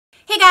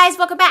Hey guys,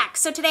 welcome back.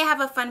 So today I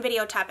have a fun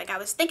video topic. I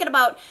was thinking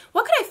about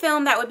what could I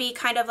film that would be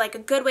kind of like a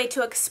good way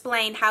to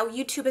explain how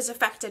YouTube has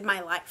affected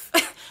my life.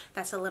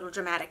 That's a little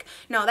dramatic.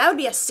 No, that would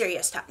be a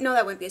serious topic. No,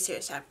 that wouldn't be a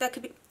serious topic. That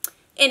could be...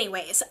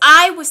 Anyways,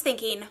 I was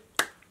thinking,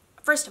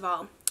 first of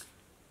all,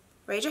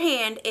 raise your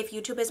hand if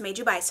YouTube has made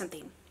you buy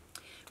something.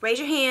 Raise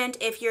your hand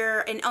if you're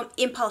an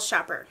impulse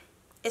shopper,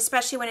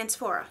 especially when it's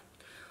Sephora.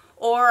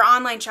 Or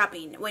online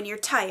shopping when you're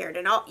tired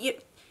and all...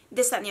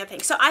 this, that, and the other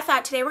thing. So I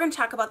thought today we're going to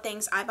talk about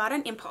things I bought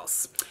on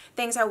impulse.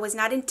 Things I was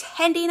not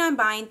intending on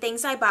buying.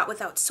 Things I bought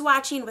without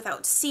swatching,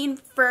 without seeing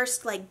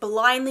first, like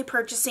blindly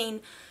purchasing,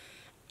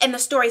 and the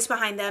stories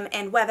behind them,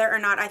 and whether or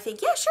not I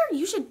think, yeah, sure,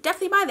 you should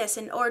definitely buy this,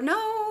 and or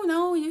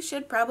no, you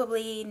should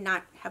probably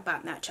not have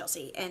bought that,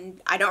 Chelsea. And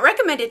I don't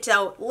recommend it,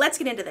 so let's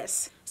get into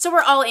this. So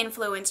we're all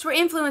influenced. We're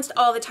influenced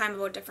all the time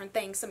about different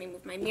things. Let me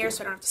move my mirror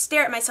so I don't have to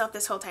stare at myself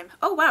this whole time.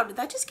 Oh wow, did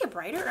that just get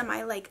brighter? Am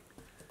I like...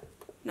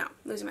 No,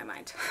 losing my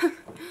mind.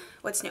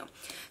 What's new?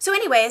 So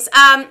anyways,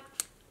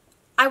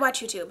 I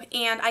watch YouTube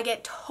and I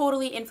get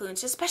totally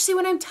influenced, especially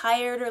when I'm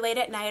tired or late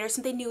at night or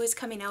something new is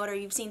coming out or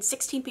you've seen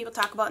 16 people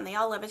talk about it and they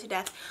all love it to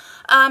death.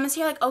 And so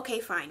you're like, okay,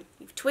 fine.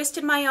 You've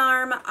twisted my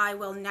arm. I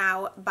will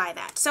now buy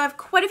that. So I have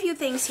quite a few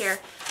things here.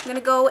 I'm going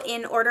to go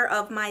in order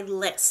of my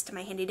list,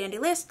 my handy dandy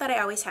list that I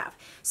always have.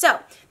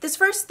 So this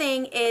first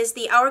thing is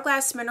the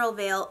Hourglass Mineral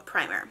Veil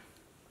Primer.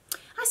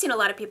 I've seen a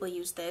lot of people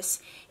use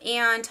this,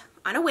 and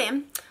on a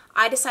whim,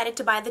 I decided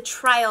to buy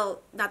the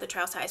not the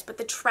trial size, but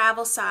the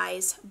travel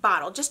size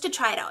bottle just to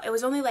try it out. It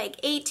was only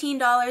like $18,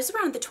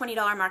 around the $20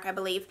 mark, I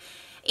believe.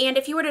 And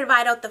if you were to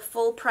divide out the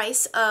full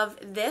price of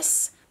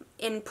this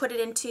and put it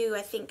into,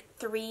 I think,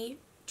 3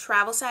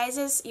 travel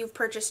sizes, you've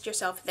purchased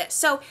yourself this.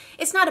 So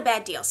it's not a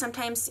bad deal.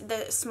 Sometimes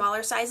the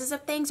smaller sizes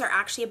of things are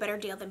actually a better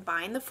deal than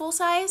buying the full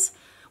size,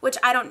 which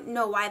I don't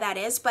know why that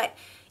is, but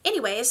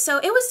anyways, so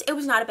it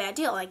was not a bad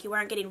deal. Like, you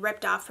weren't getting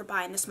ripped off for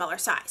buying the smaller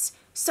size.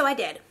 So I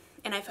did.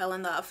 And I fell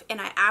in love, and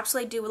I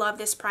absolutely do love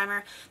this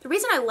primer. The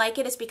reason I like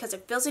it is because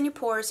it fills in your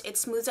pores, it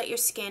smooths out your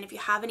skin. If you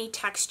have any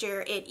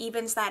texture, it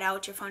evens that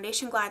out. Your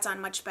foundation glides on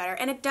much better,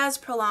 and it does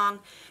prolong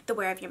the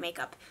wear of your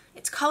makeup.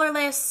 It's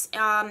colorless.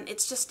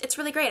 It's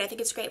really great. I think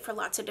it's great for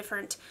lots of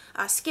different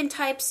skin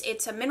types.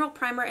 It's a mineral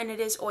primer, and it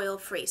is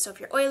oil-free. So if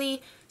you're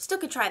oily, still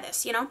could try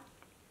this, you know?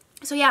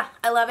 So yeah,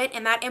 I love it,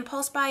 and that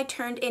impulse buy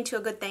turned into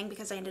a good thing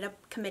because I ended up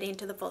committing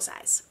to the full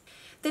size.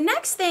 The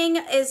next thing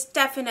is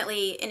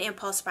definitely an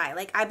impulse buy.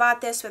 Like, I bought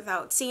this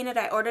without seeing it.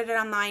 I ordered it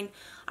online.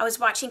 I was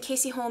watching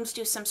Casey Holmes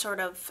do some sort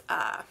of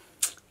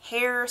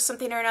hair or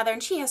something or another,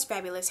 and she has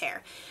fabulous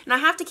hair. And I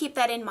have to keep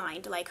that in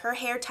mind. Like, her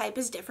hair type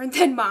is different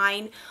than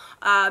mine.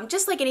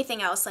 Just like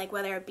anything else, like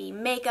whether it be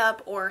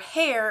makeup or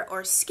hair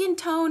or skin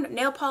tone,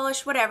 nail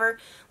polish, whatever.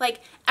 Like,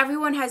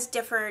 everyone has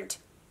different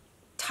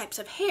types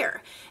of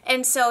hair.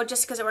 And so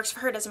just because it works for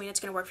her doesn't mean it's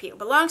going to work for you.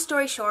 But long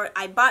story short,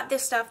 I bought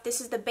this stuff.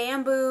 This is the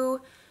Bamboo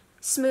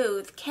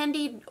Smooth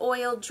Candied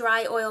Oil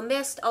Dry Oil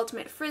Mist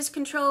Ultimate Frizz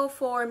Control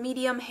for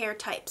medium hair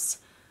types.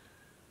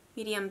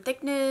 Medium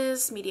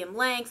thickness, medium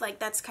length, like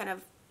that's kind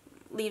of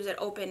leaves it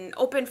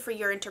open for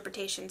your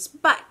interpretations.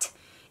 But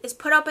it's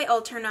put out by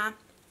Alterna.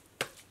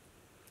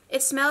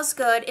 It smells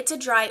good. It's a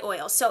dry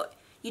oil, so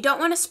you don't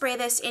want to spray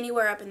this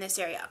anywhere up in this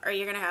area or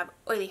you're going to have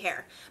oily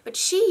hair. But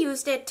she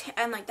used it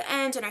on like the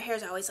ends and her hair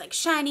is always like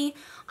shiny.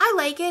 I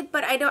like it,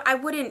 but I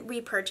wouldn't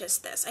repurchase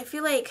this. I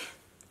feel like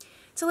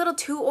it's a little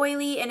too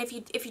oily, and if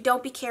you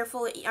don't be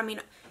careful, I mean,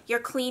 your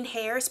clean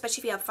hair,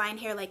 especially if you have fine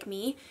hair like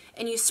me,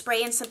 and you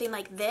spray in something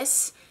like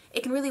this,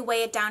 it can really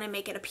weigh it down and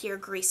make it appear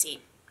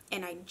greasy.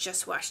 And I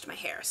just washed my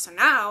hair, so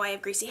now I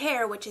have greasy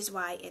hair, which is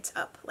why it's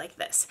up like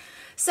this.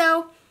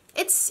 So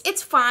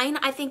it's fine.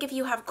 I think if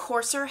you have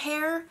coarser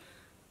hair,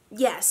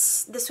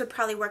 yes, this would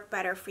probably work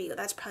better for you.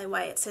 That's probably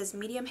why it says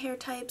medium hair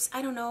types.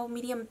 I don't know,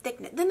 medium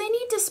thickness. Then they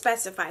need to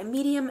specify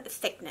medium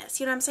thickness.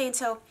 You know what I'm saying?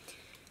 So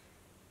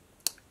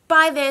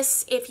buy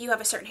this if you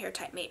have a certain hair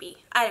type, maybe.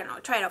 I don't know.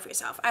 Try it out for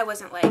yourself. I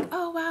wasn't like,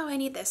 oh, wow, I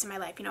need this in my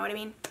life. You know what I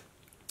mean?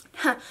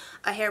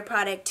 A hair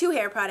product, 2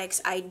 hair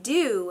products I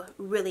do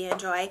really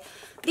enjoy.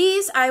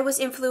 These I was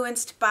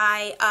influenced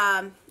by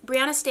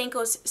Brianna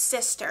Stanko's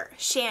sister,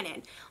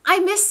 Shannon. I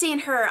miss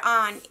seeing her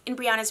in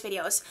Brianna's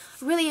videos.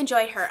 Really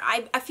enjoyed her.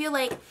 I feel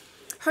like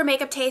her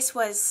makeup taste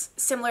was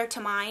similar to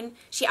mine.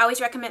 She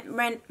always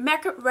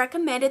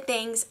recommended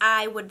things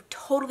I would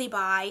totally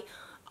buy,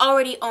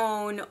 already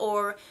own,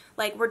 or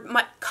like were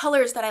my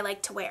colors that I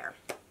like to wear.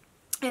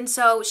 And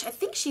so I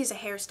think she's a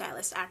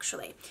hairstylist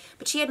actually,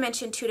 but she had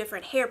mentioned 2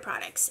 different hair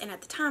products, and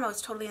at the time I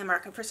was totally in the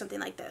market for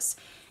something like this,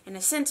 and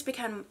has since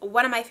become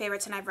one of my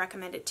favorites, and I've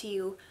recommended to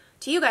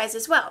you guys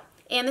as well.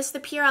 And this is the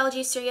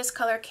Pureology Serious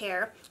Color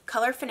Care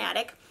Color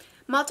Fanatic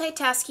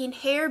Multitasking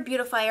Hair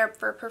Beautifier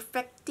for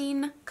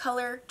Perfecting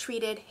Color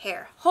Treated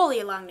Hair.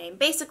 Holy long name.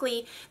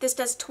 Basically, this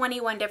does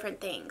 21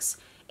 different things.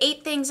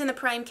 8 things in the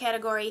Prime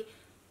category,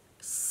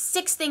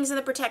 6 things in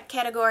the Protect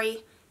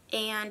category,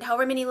 and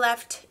however many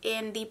left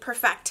in the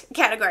Perfect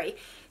category.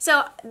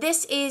 So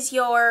this is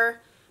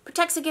your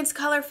protects against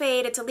color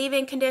fade. It's a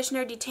leave-in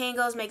conditioner,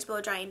 detangles, makes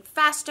blow drying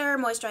faster,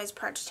 moisturizes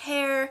parched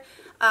hair,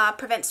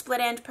 Prevents split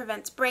end,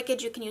 prevents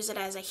breakage. You can use it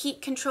as a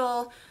heat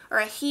control or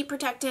a heat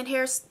protectant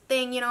hair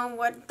thing, you know,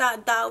 what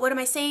am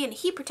I saying?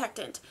 Heat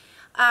protectant.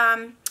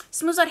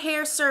 Smooths out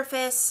hair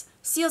surface,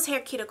 seals hair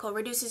cuticle,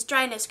 reduces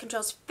dryness,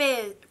 controls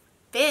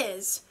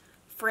frizz.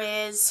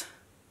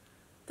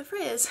 The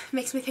frizz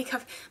makes me think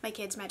of my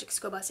kid's magic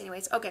school bus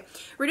anyways. Okay.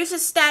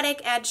 Reduces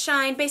static, adds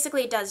shine.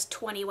 Basically, it does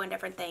 21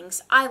 different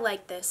things. I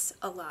like this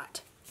a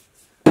lot.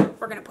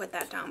 We're going to put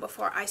that down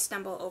before I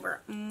stumble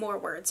over more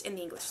words in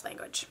the English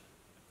language.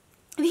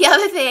 The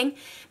other thing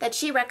that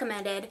she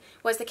recommended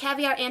was the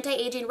Caviar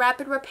Anti-Aging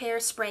Rapid Repair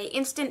Spray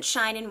Instant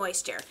Shine and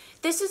Moisture.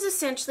 This is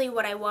essentially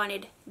what I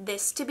wanted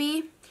this to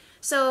be.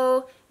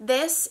 So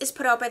this is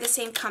put out by the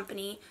same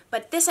company,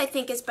 but this I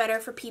think is better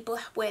for people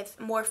with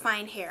more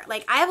fine hair.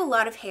 Like I have a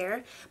lot of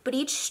hair, but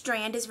each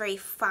strand is very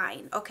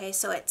fine. Okay,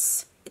 so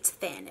it's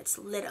thin, it's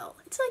little.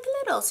 It's like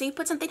little. So you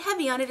put something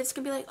heavy on it, it's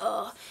gonna be like,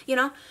 oh, you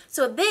know?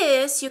 So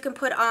this you can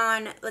put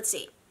on, let's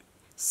see,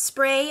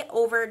 spray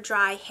over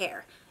dry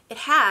hair. It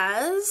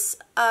has,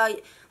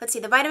 let's see,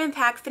 the Vitamin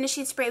Pack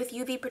Finishing Spray with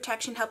UV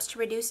Protection helps to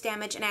reduce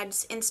damage and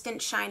adds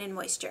instant shine and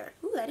moisture.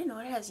 Ooh, I didn't know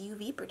it has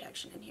UV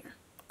protection in here.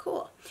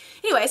 Cool.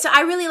 Anyway, so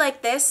I really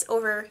like this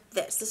over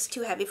this. This is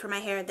too heavy for my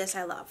hair. This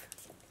I love.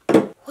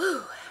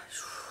 Woo.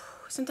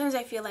 Sometimes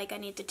I feel like I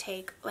need to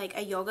take like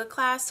a yoga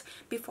class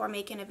before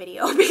making a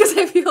video because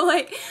I feel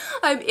like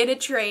I'm in a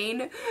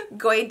train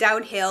going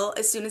downhill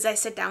as soon as I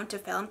sit down to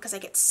film because I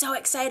get so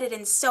excited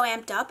and so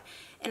amped up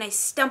and I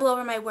stumble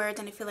over my words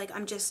and I feel like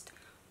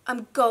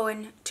I'm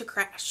going to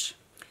crash.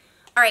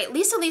 All right,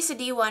 Lisa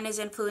D1 has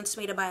influenced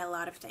me to buy a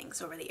lot of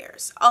things over the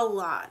years. A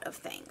lot of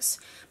things.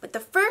 But the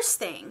first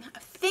thing, I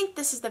think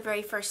this is the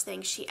very first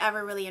thing she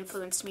ever really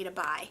influenced me to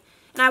buy.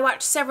 And I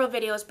watched several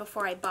videos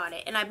before I bought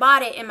it. And I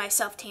bought it in my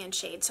self-tan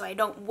shade, so I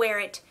don't wear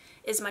it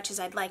as much as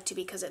I'd like to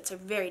because it's a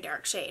very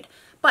dark shade.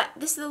 But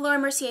this is the Laura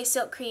Mercier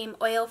Silk Cream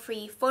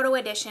Oil-Free Photo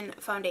Edition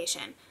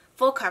Foundation.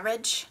 Full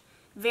coverage,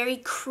 very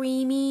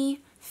creamy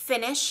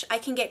finish. I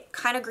can get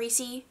kind of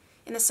greasy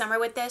in the summer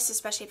with this,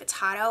 especially if it's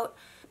hot out.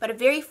 But a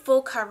very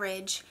full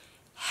coverage.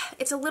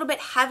 It's a little bit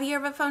heavier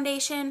of a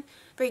foundation,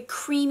 very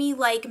creamy,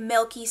 like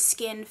milky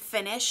skin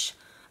finish.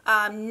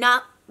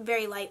 Not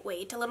very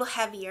lightweight, a little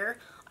heavier.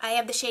 I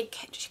have the shade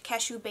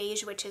Cashew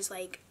Beige, which is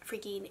like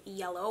freaking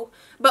yellow.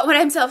 But when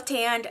I'm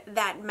self-tanned,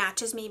 that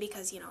matches me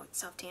because, you know, it's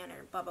self-tan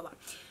or blah, blah, blah.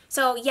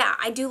 So yeah,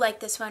 I do like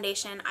this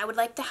foundation. I would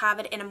like to have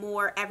it in a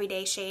more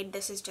everyday shade.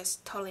 This is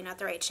just totally not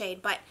the right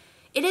shade, but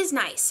it is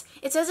nice.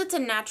 It says it's a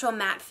natural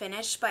matte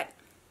finish, but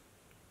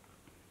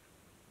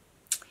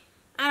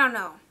I don't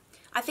know.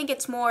 I think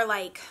it's more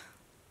like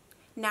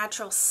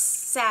natural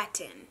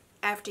satin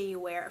after you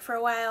wear it for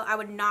a while. I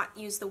would not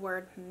use the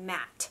word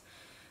matte.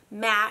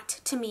 Matte,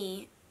 to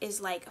me,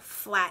 is like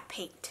flat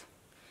paint.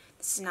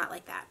 This is not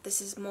like that.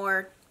 This is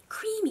more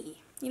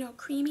creamy. You know,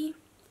 creamy.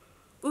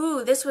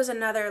 Ooh, this was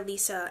another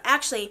Lisa.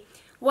 Actually,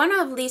 one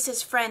of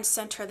Lisa's friends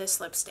sent her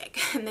this lipstick.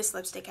 And this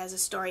lipstick has a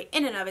story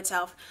in and of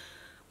itself,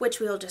 which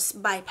we'll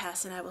just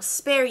bypass and I will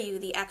spare you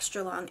the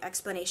extra long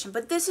explanation.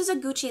 But this is a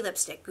Gucci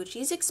lipstick.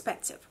 Gucci's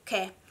expensive,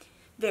 okay?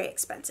 Very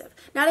expensive.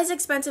 Not as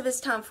expensive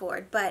as Tom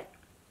Ford, but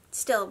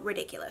still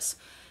ridiculous.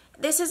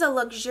 This is a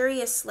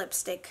luxurious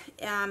lipstick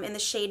in the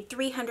shade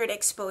 300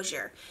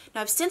 Exposure.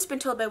 Now, I've since been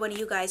told by one of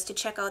you guys to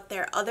check out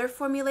their other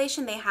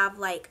formulation. They have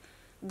like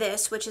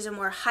this, which is a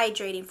more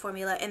hydrating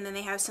formula, and then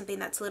they have something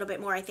that's a little bit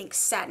more, I think,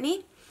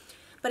 satiny.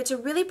 But it's a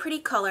really pretty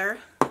color.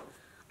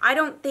 I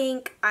don't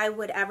think I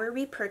would ever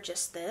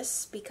repurchase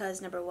this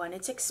because, number one,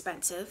 it's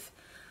expensive.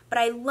 But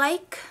I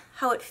like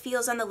how it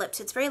feels on the lips.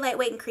 It's very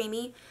lightweight and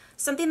creamy.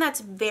 Something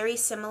that's very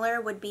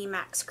similar would be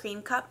MAC's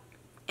Cream Cup.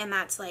 And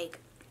that's like,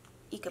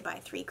 you could buy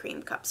 3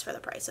 cream cups for the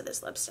price of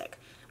this lipstick.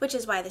 Which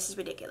is why this is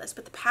ridiculous.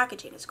 But the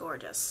packaging is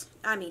gorgeous.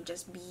 I mean,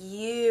 just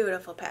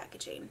beautiful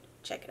packaging.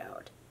 Check it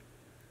out.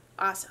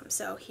 Awesome.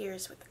 So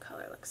here's what the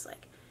color looks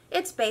like.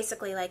 It's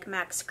basically like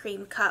MAC's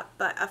Cream Cup,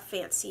 but a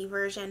fancy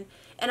version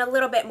and a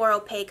little bit more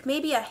opaque,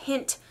 maybe a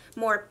hint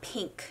more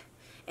pink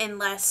and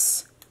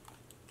less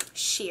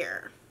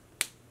sheer.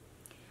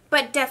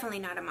 But definitely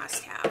not a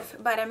must-have.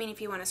 But I mean,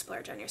 if you want to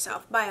splurge on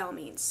yourself, by all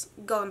means,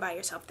 go and buy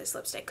yourself this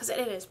lipstick because it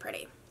is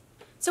pretty.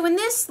 So when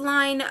this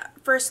line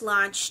first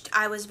launched,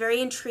 I was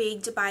very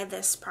intrigued by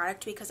this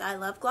product because I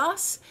love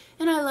gloss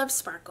and I love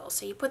sparkle.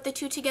 So you put the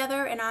two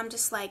together and I'm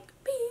just like,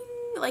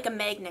 bing, like a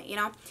magnet, you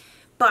know?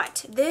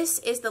 But this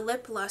is the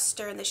Lip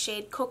Luster in the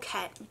shade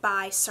Coquette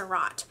by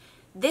Surratt.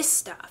 This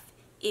stuff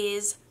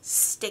is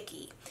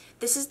sticky.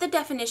 This is the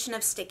definition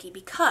of sticky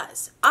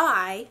because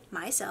I,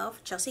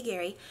 myself, Chelsea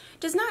Gary,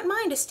 does not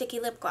mind a sticky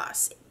lip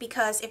gloss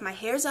because if my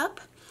hair's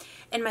up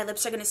and my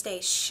lips are going to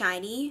stay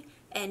shiny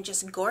and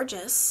just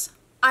gorgeous,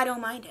 I don't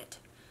mind it.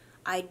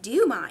 I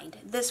do mind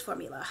this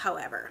formula,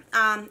 however.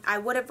 I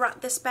would have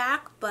brought this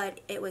back, but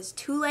it was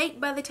too late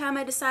by the time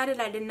I decided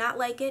I did not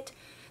like it.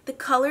 The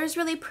color is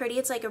really pretty.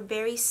 It's like a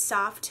very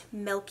soft,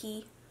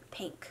 milky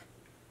pink.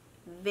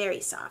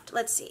 Very soft.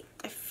 Let's see.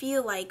 I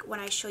feel like when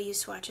I show you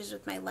swatches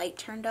with my light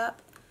turned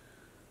up,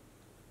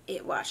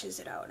 it washes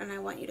it out, and I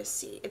want you to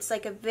see. It's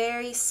like a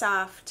very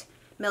soft,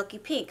 Milky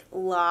pink,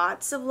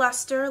 lots of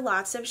luster,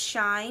 lots of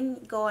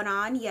shine going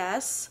on,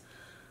 yes.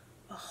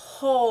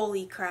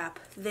 Holy crap,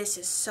 this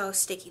is so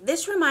sticky.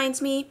 This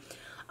reminds me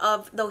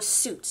of those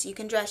suits. You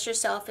can dress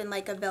yourself in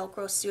like a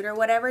Velcro suit or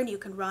whatever, and you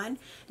can run,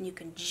 and you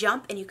can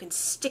jump, and you can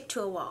stick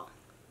to a wall.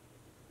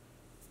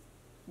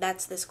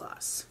 That's this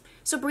gloss.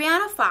 So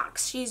Brianna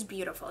Fox, she's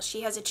beautiful.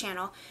 She has a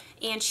channel,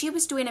 and she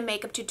was doing a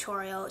makeup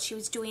tutorial. She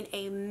was doing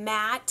a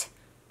matte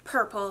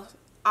purple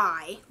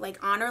eye,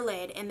 like on her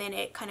lid, and then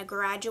it kind of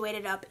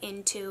graduated up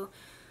into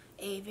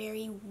a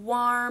very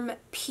warm,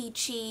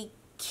 peachy,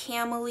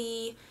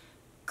 camely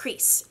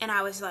crease. And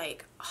I was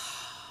like,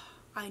 oh,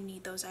 I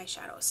need those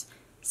eyeshadows.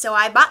 So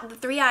I bought the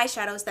 3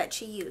 eyeshadows that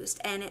she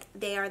used, and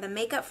they are the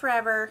Makeup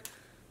Forever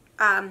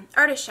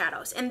Artist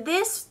Shadows. And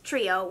this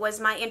trio was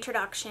my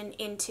introduction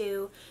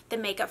into the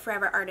Makeup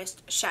Forever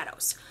Artist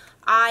Shadows.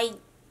 I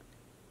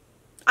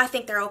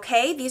think they're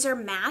okay. These are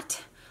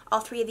matte. All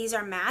 3 of these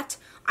are matte.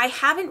 I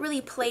haven't really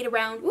played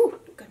around. Ooh,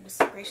 goodness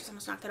gracious,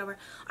 almost knocked that over.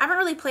 I haven't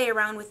really played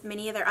around with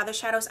many of their other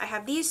shadows. I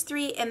have these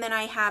 3, and then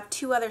I have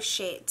 2 other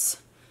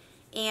shades.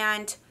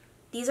 And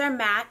these are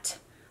matte.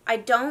 I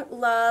don't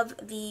love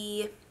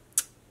the,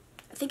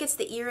 I think it's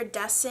the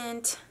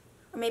iridescent,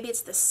 or maybe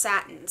it's the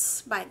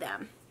satins by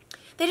them.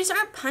 They just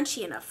aren't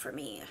punchy enough for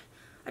me.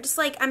 I just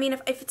like, I mean,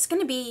 if it's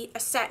going to be a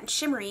satin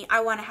shimmery,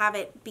 I want to have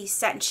it be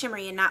satin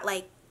shimmery and not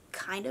like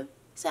kind of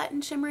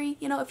satin shimmery,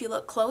 you know, if you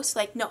look close.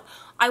 Like, no,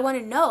 I want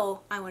to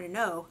know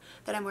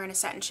that I'm wearing a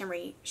satin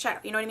shimmery shadow,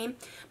 you know what I mean?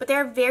 But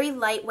they're very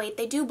lightweight.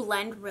 They do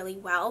blend really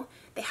well.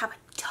 They have a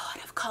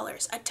ton of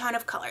colors, a ton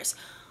of colors.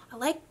 I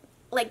like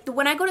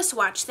when I go to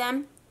swatch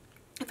them,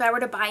 if I were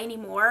to buy any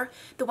more,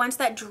 the ones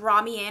that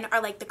draw me in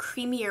are like the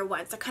creamier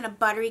ones. They're kind of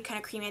buttery, kind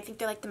of creamy. I think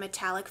they're like the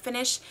metallic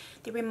finish.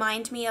 They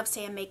remind me of,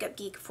 say, a Makeup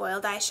Geek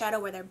foiled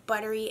eyeshadow where they're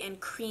buttery and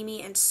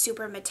creamy and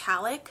super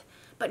metallic,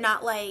 but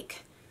not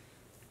like,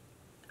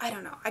 I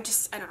don't know. I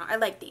don't know. I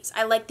like these.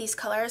 I like these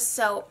colors,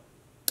 so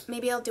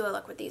maybe I'll do a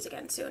look with these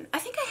again soon. I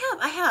think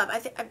I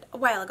have a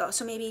while ago,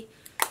 so maybe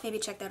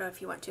check that out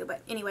if you want to.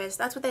 But anyways,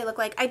 that's what they look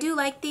like. I do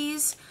like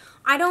these.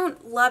 I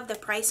don't love the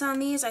price on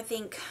these. I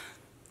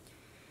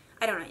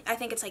don't know. I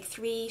think it's like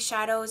 3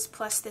 shadows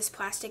plus this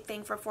plastic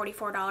thing for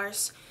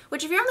 $44,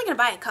 which if you're only going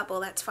to buy a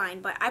couple, that's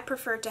fine. But I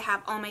prefer to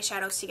have all my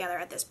shadows together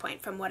at this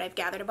point from what I've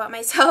gathered about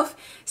myself.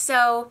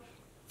 So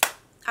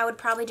I would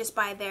probably just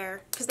buy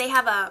their, because they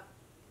have a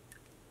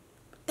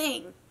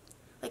thing,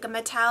 like a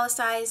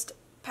metallicized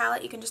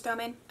palette you can just throw them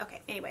in.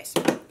 Okay, anyways.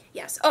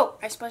 Yes. Oh,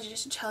 I suppose I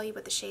just should tell you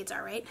what the shades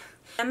are, right?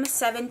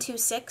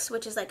 M726,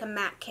 which is like a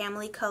matte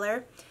camely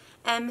color.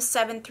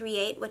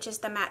 M738, which is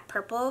the matte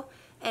purple.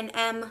 And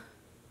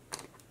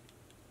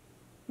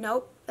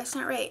nope, that's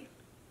not right.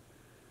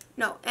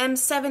 No,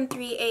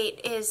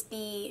 M738 is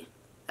the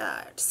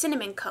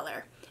cinnamon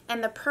color,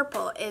 and the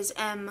purple is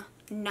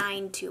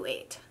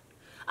M928.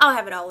 I'll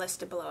have it all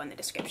listed below in the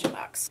description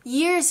box.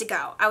 Years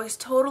ago, I was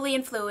totally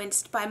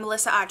influenced by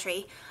Melissa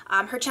Autry.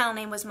 Her channel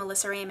name was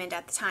Melissa Raymond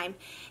at the time,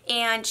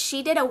 and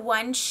she did a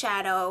 1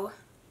 shadow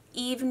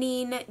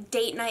evening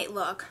date night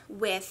look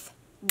with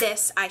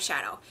this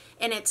eyeshadow.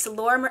 And it's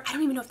Laura I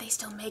don't even know if they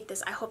still make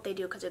this. I hope they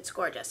do because it's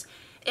gorgeous.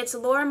 It's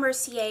Laura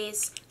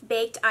Mercier's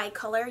Baked Eye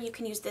Color. You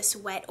can use this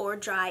wet or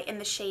dry in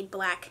the shade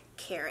Black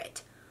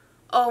Carrot.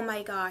 Oh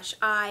my gosh,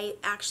 I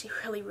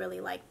actually really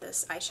like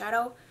this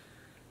eyeshadow.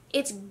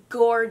 It's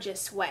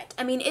gorgeous wet.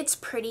 I mean, it's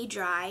pretty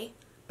dry,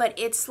 but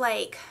it's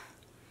like,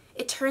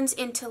 it turns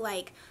into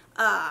like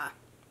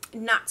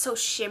not so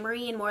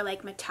shimmery and more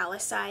like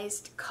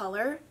metallicized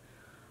color.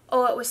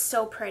 Oh, it was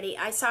so pretty.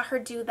 I saw her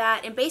do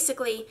that, and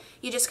basically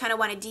you just kind of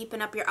want to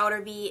deepen up your outer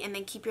V and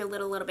then keep your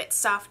lid a little bit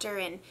softer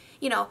and,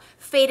 you know,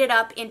 fade it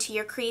up into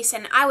your crease.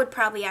 And I would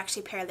probably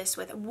actually pair this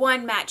with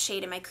 1 matte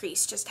shade in my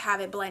crease just to have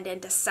it blend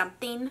into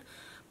something.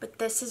 But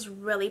this is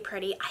really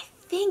pretty. I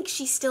think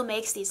she still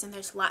makes these, and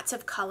there's lots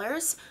of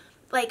colors.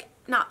 Like,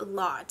 not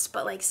lots,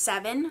 but like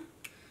 7.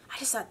 I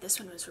just thought this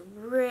one was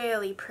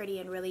really pretty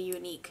and really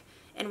unique.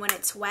 And when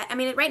it's wet, I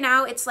mean, right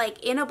now it's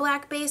like in a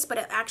black base, but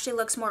it actually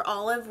looks more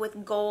olive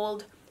with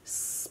gold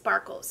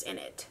sparkles in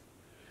it.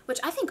 Which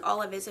I think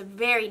olive is a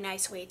very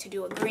nice way to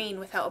do a green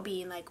without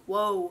being like,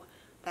 whoa,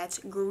 that's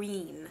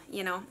green,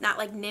 you know? Not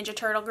like Ninja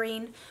Turtle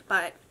green,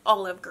 but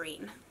olive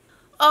green.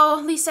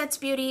 Oh, Lisette's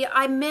Beauty.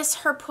 I miss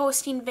her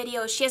posting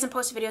videos. She hasn't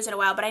posted videos in a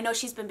while, but I know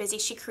she's been busy.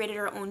 She created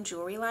her own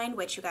jewelry line,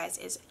 which, you guys,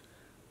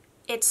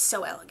 it's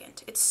so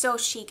elegant. It's so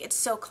chic. It's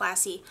so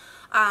classy.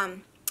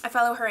 I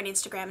follow her on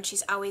Instagram, and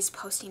she's always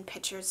posting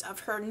pictures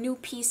of her new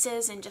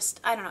pieces and just,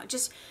 I don't know,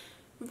 just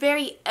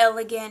very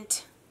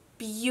elegant,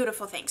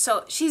 beautiful things.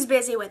 So she's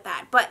busy with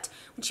that. But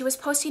when she was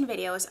posting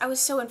videos, I was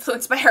so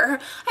influenced by her.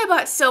 I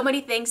bought so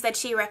many things that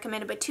she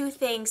recommended, but 2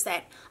 things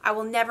that I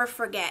will never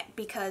forget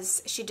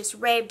because she just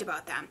raved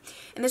about them.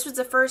 And this was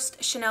the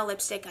first Chanel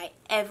lipstick I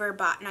ever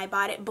bought, and I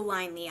bought it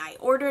blindly. I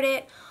ordered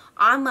it.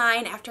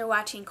 online after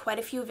watching quite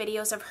a few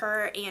videos of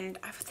her, and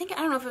I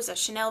don't know if it was a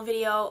Chanel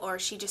video or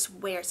she just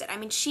wears it. I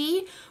mean,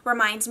 she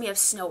reminds me of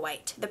Snow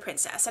White, the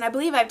princess, and I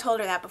believe I've told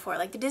her that before,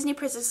 like the Disney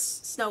princess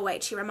Snow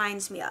White, she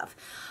reminds me of.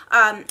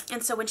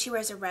 And so when she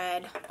wears a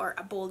red or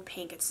a bold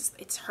pink,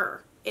 it's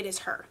her. It is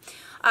her.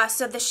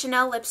 So the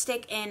Chanel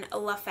lipstick in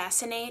La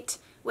Fascinate,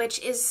 which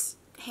is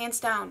hands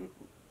down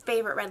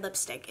favorite red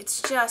lipstick.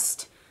 It's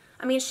just,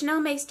 I mean,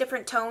 Chanel makes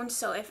different tones,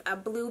 so if a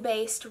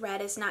blue-based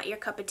red is not your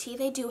cup of tea,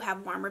 they do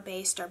have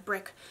warmer-based or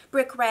brick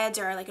reds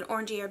or like an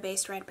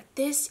orangier-based red, but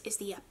this is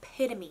the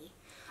epitome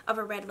of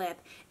a red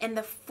lip, and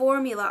the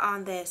formula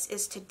on this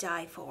is to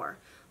die for.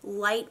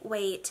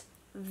 Lightweight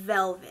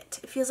velvet.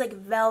 It feels like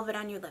velvet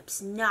on your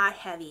lips, not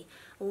heavy.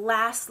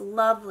 Lasts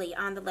lovely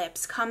on the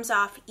lips, comes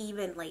off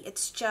evenly.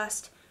 It's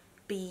just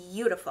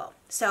beautiful.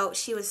 So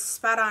she was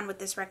spot on with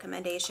this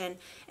recommendation,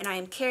 and I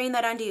am carrying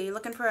that on to you. You're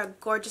looking for a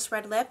gorgeous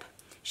red lip?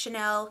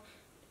 Chanel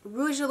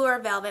Rouge Allure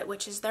Velvet,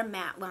 which is their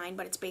matte line,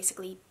 but it's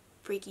basically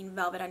freaking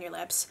velvet on your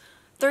lips.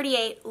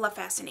 38 La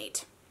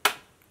Fascinate.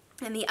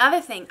 And the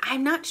other thing,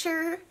 I'm not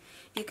sure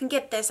you can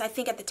get this. I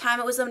think at the time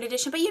it was limited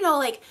edition, but you know,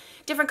 like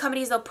different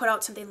companies, they'll put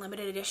out something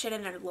limited edition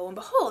and then lo and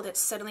behold,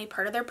 it's suddenly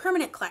part of their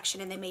permanent collection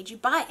and they made you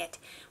buy it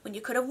when you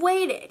could have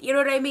waited. You know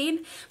what I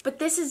mean? But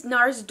this is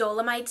NARS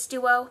Dolomites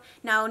Duo.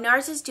 Now,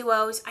 NARS's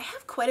duos, I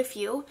have quite a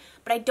few,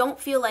 but I don't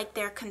feel like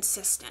they're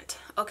consistent.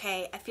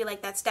 Okay, I feel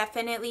like that's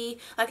definitely,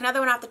 like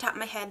another one off the top of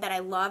my head that I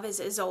love is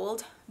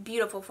Isolde.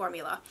 Beautiful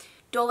formula.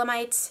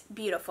 Dolomites,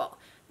 beautiful.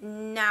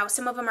 Now,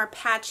 some of them are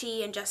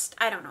patchy and just,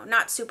 I don't know,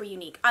 not super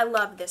unique. I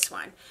love this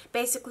one.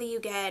 Basically, you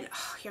get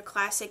your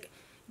classic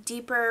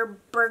deeper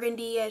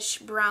burgundy-ish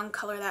brown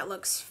color that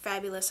looks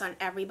fabulous on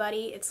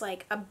everybody. It's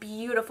like a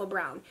beautiful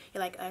brown.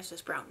 You're like, oh, it's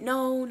just brown.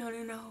 No, no,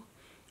 no, no.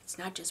 It's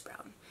not just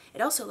brown.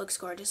 It also looks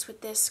gorgeous with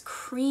this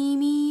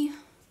creamy,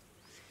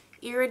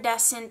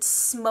 iridescent,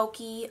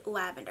 smoky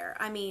lavender.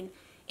 I mean,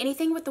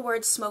 anything with the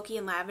word smoky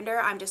and lavender,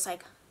 I'm just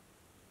like,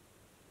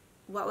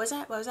 what was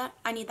that? What was that?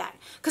 I need that.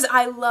 Because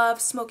I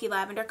love smoky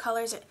lavender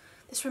colors.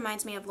 This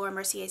reminds me of Laura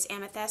Mercier's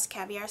Amethyst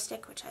Caviar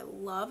Stick, which I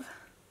love.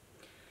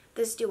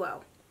 This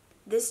duo.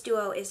 This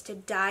duo is to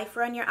die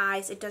for on your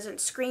eyes. It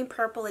doesn't scream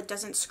purple. It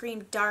doesn't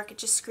scream dark. It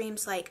just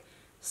screams like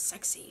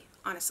sexy.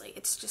 Honestly,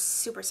 it's just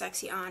super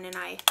sexy on, and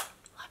I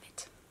love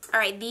it. All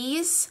right,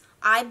 these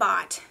I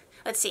bought.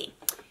 Let's see.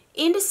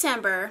 In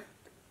December,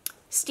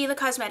 Stila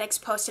Cosmetics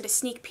posted a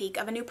sneak peek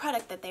of a new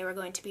product that they were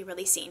going to be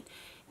releasing.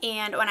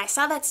 And when I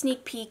saw that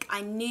sneak peek, I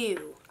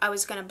knew I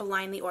was going to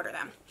blindly order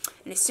them.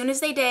 And as soon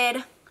as they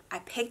did, I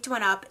picked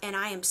one up, and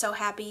I am so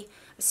happy.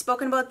 I've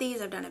spoken about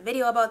these. I've done a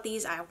video about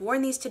these. I've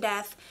worn these to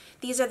death.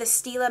 These are the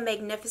Stila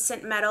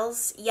Magnificent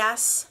Metals.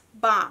 Yes,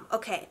 bomb.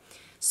 Okay,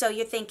 so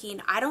you're thinking,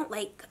 I don't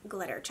like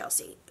glitter,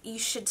 Chelsea. You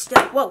should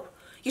still, whoa,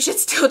 you should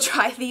still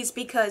try these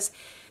because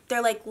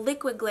they're like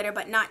liquid glitter,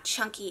 but not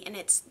chunky, and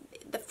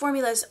the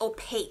formula is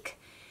opaque,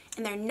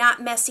 and they're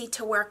not messy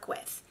to work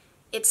with.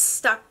 It's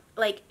stuck.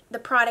 Like, the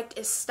product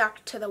is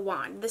stuck to the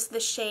wand. This is the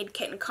shade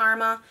Kitten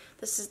Karma.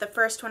 This is the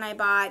first one I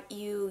bought.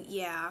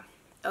 Yeah.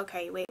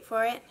 Okay, wait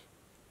for it.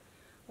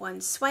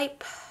 One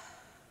swipe.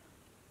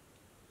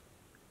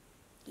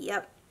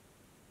 Yep.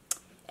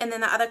 And then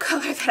the other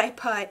color that I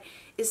bought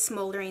is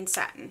Smoldering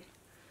Satin,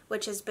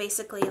 which is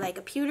basically like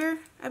a pewter,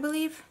 I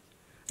believe.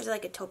 Or is it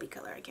like a taupey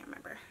color? I can't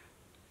remember.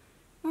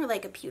 More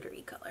like a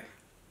pewtery color.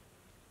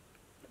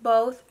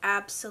 Both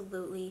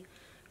absolutely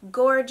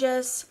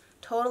gorgeous.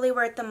 Totally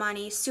worth the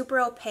money, super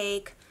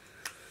opaque.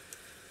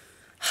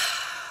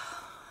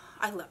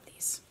 I love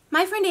these.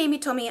 My friend Amy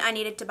told me I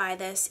needed to buy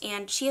this,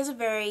 and she has a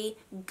very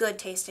good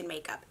taste in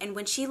makeup. And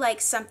when she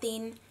likes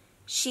something,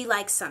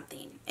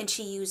 and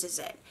she uses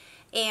it.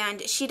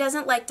 And she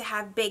doesn't like to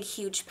have big,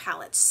 huge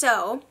palettes.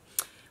 So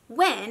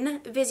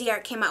when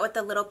Viseart came out with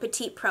the little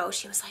Petite Pro,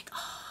 she was like,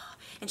 oh,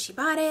 and she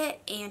bought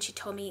it, and she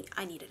told me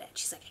I needed it.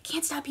 She's like, I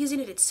can't stop using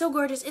it. It's so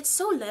gorgeous. It's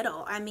so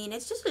little. I mean,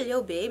 it's just a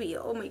little baby.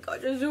 Oh my gosh,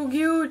 it's so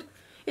cute.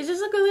 It's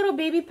just like a little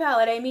baby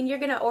palette. I mean, you're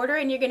going to order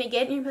and you're going to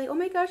get it, and you're like, oh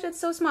my gosh, that's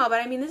so small.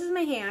 But I mean, this is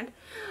my hand.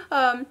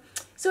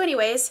 So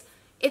anyways,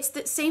 it's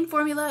the same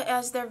formula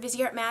as their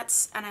Viseart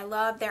mattes, and I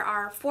love, there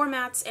are 4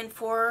 mattes and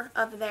 4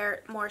 of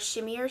their more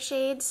shimmier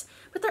shades.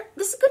 But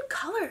this is good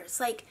colors.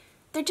 Like,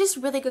 they're just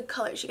really good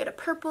colors. You get a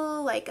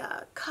purple, like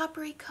a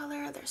coppery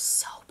color. They're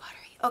so buttery.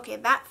 Okay,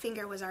 that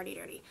finger was already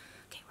dirty.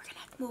 Okay, we're going to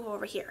have to move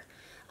over here.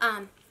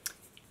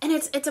 And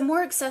it's a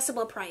more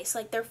accessible price.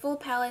 Like, their full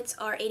palettes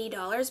are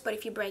 $80, but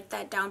if you break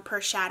that down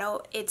per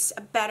shadow, it's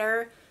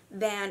better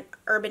than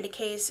Urban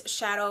Decay's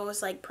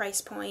shadows, like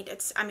price point.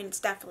 I mean, it's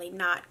definitely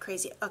not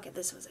crazy. Okay,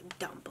 this was a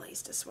dumb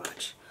place to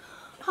swatch.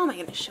 How am I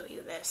going to show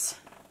you this?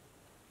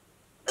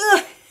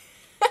 Ugh.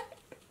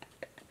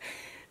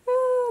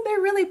 Oh,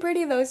 they're really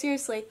pretty though,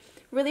 seriously.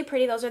 Really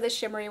pretty. Those are the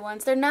shimmery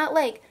ones. They're not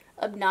like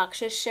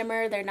obnoxious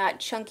shimmer. They're not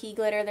chunky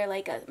glitter. They're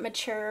like a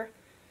mature,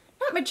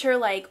 not mature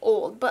like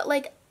old, but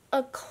like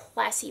a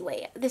classy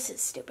way. This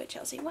is stupid,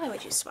 Chelsea. Why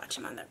would you swatch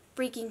them on the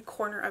freaking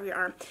corner of your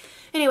arm?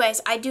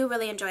 Anyways, I do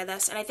really enjoy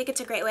this, and I think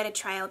it's a great way to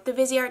try out the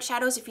Viseart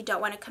shadows if you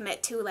don't want to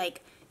commit to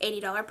like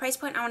 $80 price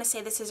point. I want to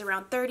say this is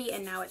around $30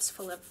 and now it's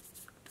full of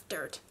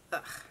dirt.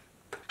 Ugh.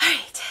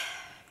 Alright.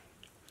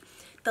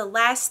 The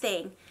last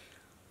thing,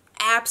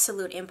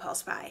 absolute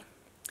impulse buy.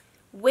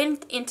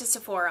 Went into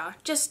Sephora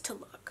just to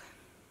look.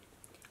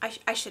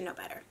 I should know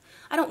better.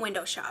 I don't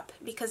window shop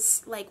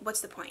because, like,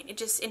 what's the point? It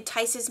just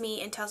entices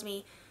me and tells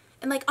me,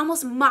 and like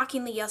almost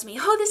mockingly yells at me,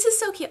 oh, this is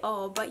so cute.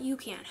 Oh, but you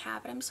can't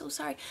have it. I'm so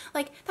sorry.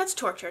 Like, that's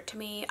torture to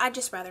me. I'd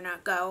just rather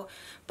not go.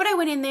 But I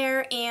went in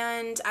there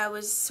and I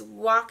was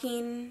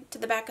walking to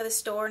the back of the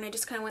store and I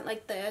just kind of went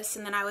like this.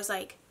 And then I was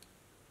like,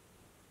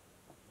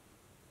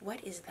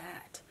 what is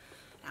that?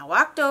 And I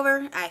walked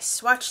over, I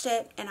swatched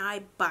it, and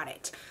I bought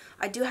it.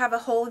 I do have a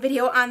whole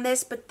video on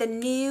this, but the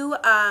new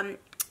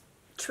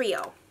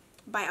Trio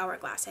by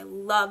Hourglass. I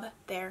love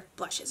their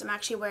blushes. I'm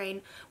actually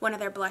wearing one of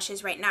their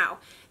blushes right now.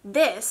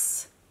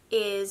 This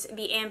is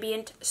the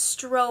Ambient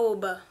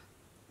Strobe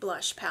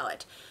blush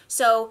palette.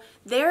 So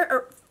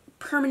their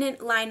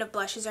permanent line of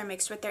blushes are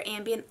mixed with their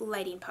ambient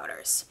lighting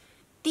powders.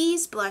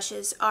 These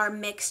blushes are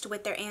mixed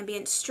with their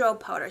ambient strobe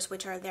powders,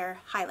 which are their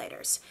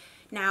highlighters.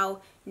 Now,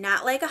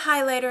 not like a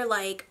highlighter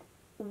like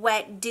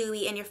wet,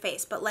 dewy in your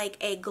face, but like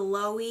a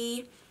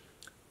glowy,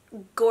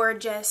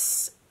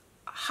 gorgeous,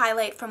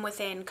 highlight from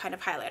within kind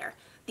of highlighter.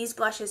 These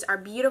blushes are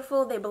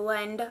beautiful. They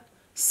blend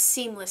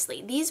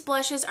seamlessly. These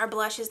blushes are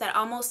blushes that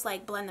almost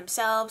like blend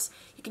themselves.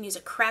 You can use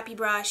a crappy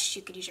brush,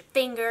 you could use your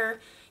finger,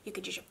 you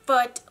could use your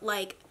foot.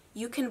 Like,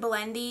 you can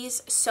blend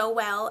these so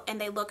well and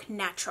they look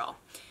natural.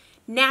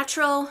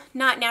 Natural,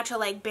 not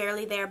natural like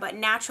barely there, but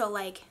natural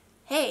like,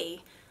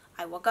 hey,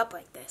 I woke up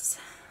like this.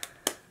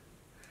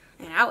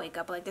 And I wake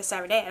up like this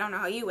every day. I don't know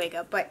how you wake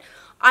up, but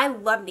I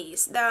love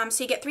these.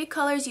 So you get 3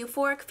 colors: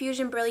 Euphoric,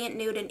 Fusion, Brilliant,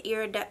 Nude, and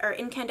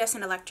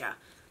Incandescent Electra.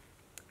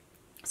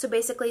 So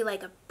basically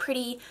like a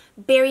pretty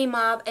berry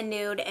mauve, a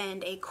nude,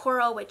 and a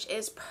coral, which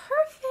is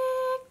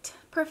perfect.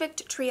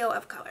 Perfect trio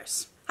of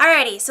colors.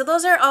 Alrighty, so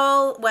those are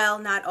all, well,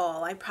 not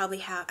all. I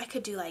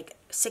could do like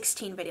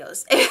 16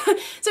 videos.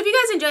 So if you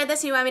guys enjoyed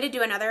this and you want me to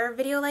do another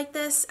video like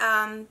this,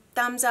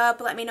 thumbs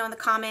up, let me know in the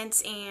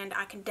comments, and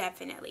I can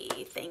definitely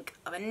think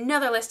of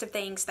another list of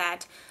things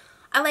that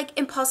I like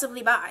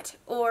impulsively bought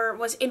or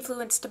was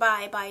influenced to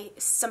buy by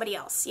somebody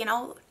else, you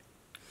know?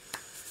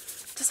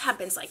 It just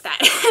happens like that.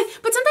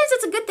 But sometimes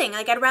it's a good thing.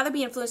 Like, I'd rather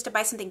be influenced to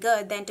buy something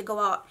good than to go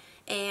out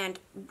and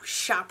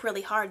shop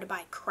really hard to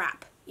buy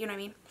crap. You know what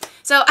I mean?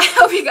 So I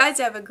hope you guys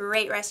have a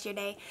great rest of your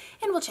day,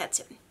 and we'll chat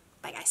soon.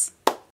 Bye, guys.